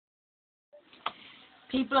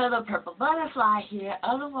People of the Purple Butterfly here,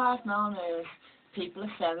 otherwise known as People of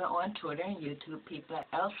 7 on Twitter and YouTube, people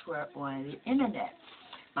elsewhere on the internet.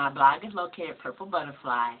 My blog is located at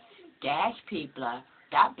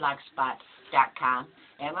purplebutterfly-people.blogspot.com,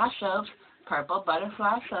 and my soaps, Purple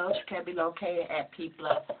Butterfly Soaps, can be located at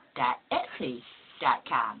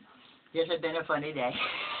people.etsy.com. This has been a funny day.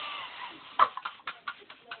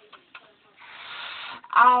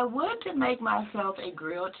 I went to make myself a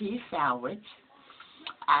grilled cheese sandwich.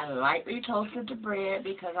 I lightly toasted the bread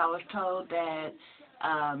because I was told that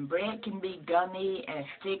bread can be gummy and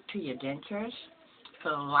stick to your dentures. So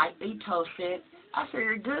lightly toasted. I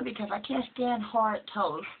figured good because I can't stand hard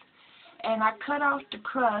toast. And I cut off the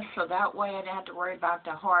crust so that way I didn't have to worry about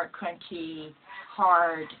the hard, crunchy,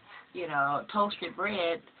 hard, toasted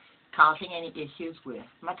bread causing any issues with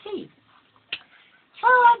my teeth. So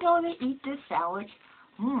I go to eat this sandwich.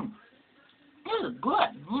 This is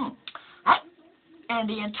good. And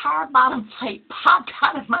the entire bottom plate popped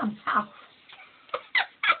out of my mouth.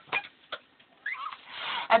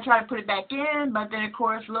 I tried to put it back in, but then, of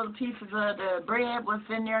course, little pieces of the bread was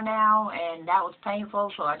in there now, and that was painful,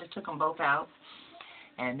 so I just took them both out.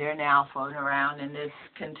 And they're now floating around in this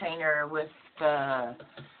container with the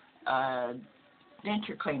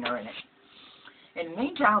denture cleaner in it. In the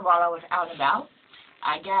meantime, while I was out and about,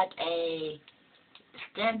 I got a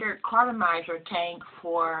standard cartomizer tank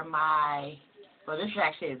for my, well, this is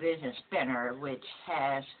actually a vision spinner, which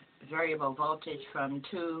has variable voltage from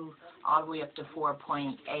 2 all the way up to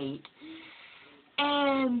 4.8.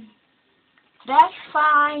 And that's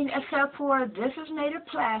fine, except for this is made of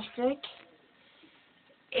plastic.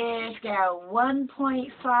 It's got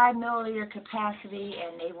 1.5 milliliter capacity,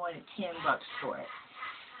 and they wanted $10 for it.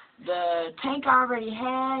 The tank I already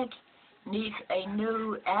had needs a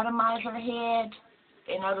new atomizer head.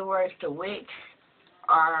 In other words, the wicks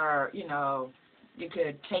are, you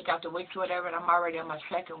could take out the wicks or whatever, and I'm already on my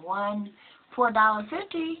second one. For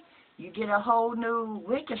 $1.50, you get a whole new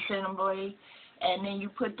wick assembly, and then you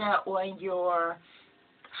put that on your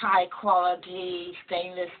high-quality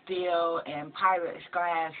stainless steel and Pyrex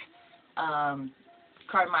glass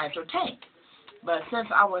cartomizer tank. But since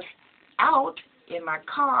I was out in my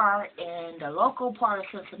car in the local part of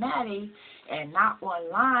Cincinnati and not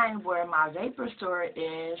online where my vapor store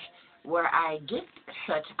is, where I get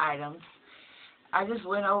such items, I just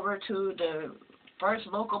went over to the first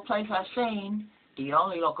local place I've seen, the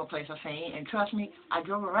only local place I've seen, and trust me, I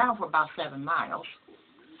drove around for about 7 miles.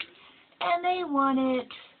 And they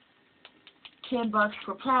wanted $10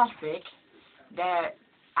 for plastic that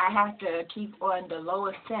I have to keep on the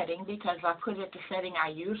lowest setting because if I put it at the setting I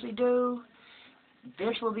usually do,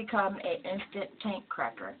 this will become an instant tank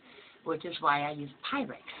cracker, which is why I use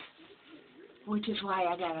Pyrex, which is why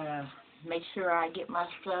I gotta make sure I get my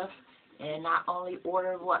stuff and not only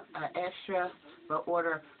order extra, but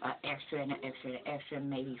order an extra and an extra and an extra,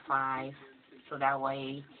 maybe 5. So that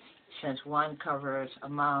way, since one covers a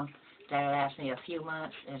month, that'll last me a few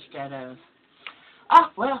months instead of,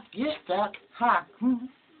 well, you're stuck, huh? And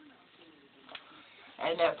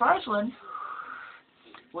that first one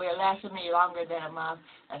will have lasted me longer than a month,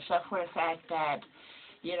 except for the fact that,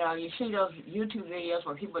 you see those YouTube videos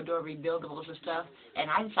where people are doing rebuildables and stuff,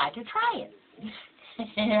 and I decided to try it.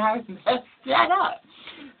 And I messed that up.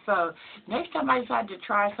 So next time I decide to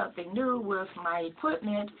try something new with my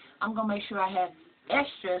equipment, I'm going to make sure I have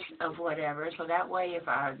extras of whatever, so that way if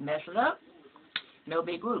I mess it up, no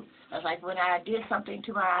big whoop. That's like when I did something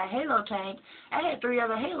to my Halo tank, I had 3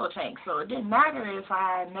 other Halo tanks, so it didn't matter if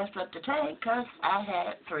I messed up the tank because I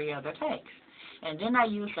had 3 other tanks. And then I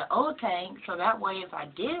used the old tank, so that way if I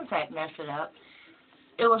did in fact mess it up,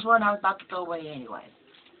 it was one I was about to throw away anyway.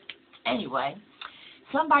 Anyway,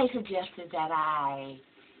 somebody suggested that I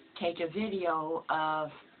take a video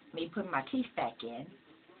of me putting my teeth back in.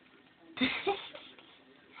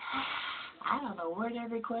 I don't know where that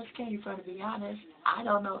request came from, to be honest. I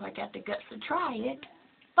don't know if I got the guts to try it.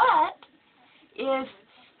 But if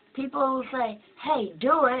people say, hey,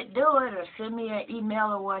 do it, or send me an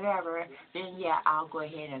email or whatever, then yeah, I'll go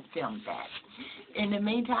ahead and film that. In the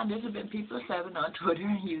meantime, this has been People of 7 on Twitter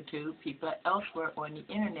and YouTube, people elsewhere on the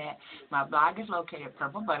internet. My blog is located at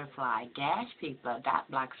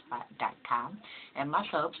purplebutterfly-people.blogspot.com, and my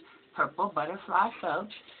soaps, Purple Butterfly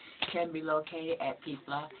Soaps, can be located at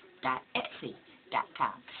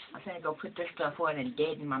people.etsy.com. I'm going to go put this stuff on and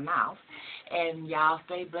deaden my mouth, and y'all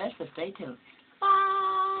stay blessed and stay tuned.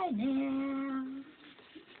 Bye now.